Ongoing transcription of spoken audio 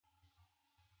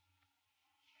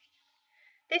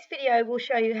This video will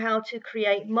show you how to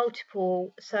create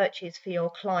multiple searches for your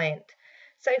client.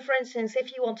 So for instance,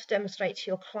 if you want to demonstrate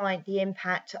to your client the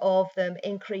impact of them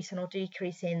increasing or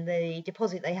decreasing the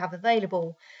deposit they have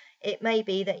available, it may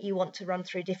be that you want to run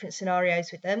through different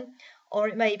scenarios with them, or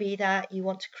it may be that you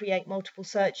want to create multiple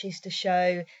searches to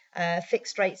show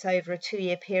fixed rates over a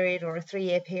 2-year period or a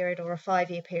 3-year period or a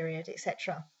 5-year period,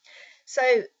 etc.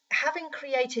 So having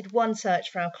created one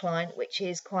search for our client, which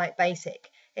is quite basic,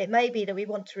 it may be that we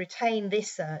want to retain this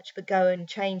search, but go and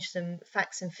change some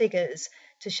facts and figures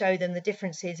to show them the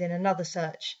differences in another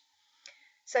search.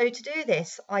 So to do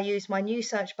this, I use my new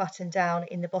search button down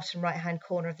in the bottom right-hand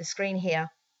corner of the screen here.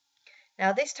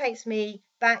 Now this takes me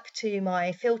back to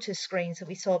my filters screens that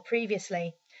we saw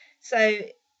previously. So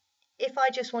if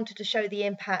I just wanted to show the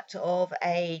impact of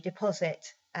a deposit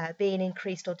being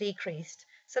increased or decreased,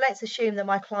 so let's assume that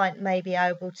my client may be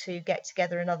able to get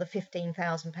together another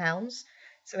 £15,000.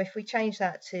 So if we change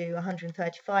that to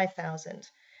 135,000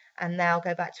 and now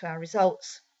go back to our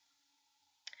results,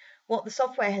 what the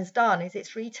software has done is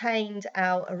it's retained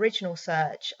our original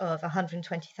search of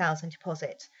 120,000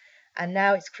 deposit, and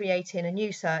now it's creating a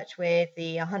new search with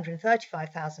the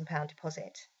 £135,000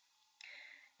 deposit.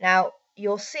 Now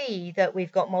you'll see that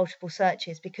we've got multiple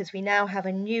searches because we now have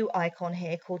a new icon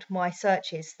here called My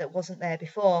Searches that wasn't there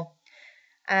before.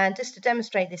 And just to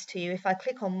demonstrate this to you, if I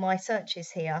click on My Searches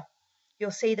here, you'll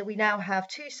see that we now have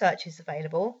two searches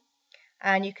available,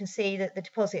 and you can see that the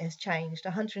deposit has changed,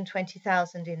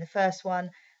 120,000 in the first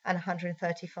one and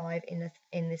 135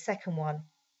 in the second one.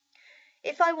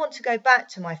 If I want to go back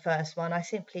to my first one, I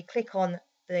simply click on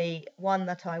the one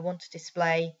that I want to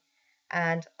display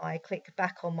and I click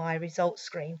back on my results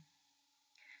screen,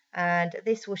 and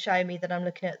this will show me that I'm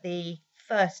looking at the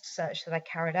first search that I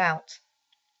carried out.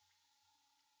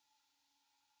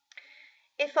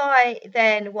 If I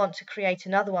then want to create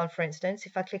another one, for instance,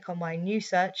 if I click on my new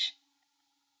search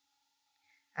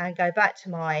and go back to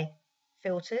my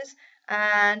filters,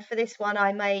 and for this one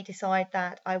I may decide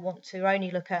that I want to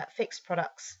only look at fixed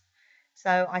products,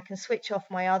 so I can switch off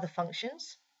my other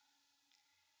functions,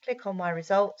 click on my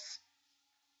results,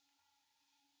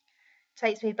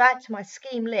 takes me back to my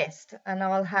scheme list, and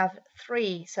I'll have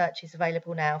 3 searches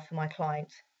available now for my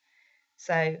client.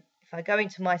 So if I go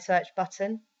into my search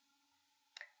button,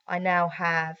 I now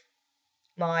have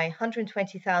my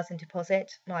 120,000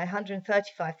 deposit, my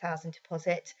 135,000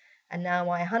 deposit, and now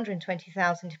my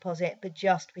 120,000 deposit, but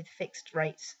just with fixed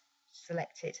rates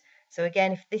selected. So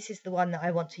again, if this is the one that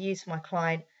I want to use for my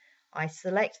client, I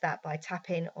select that by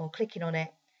tapping or clicking on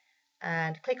it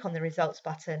and click on the results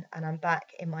button, and I'm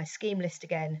back in my scheme list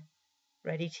again,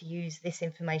 ready to use this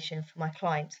information for my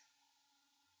client.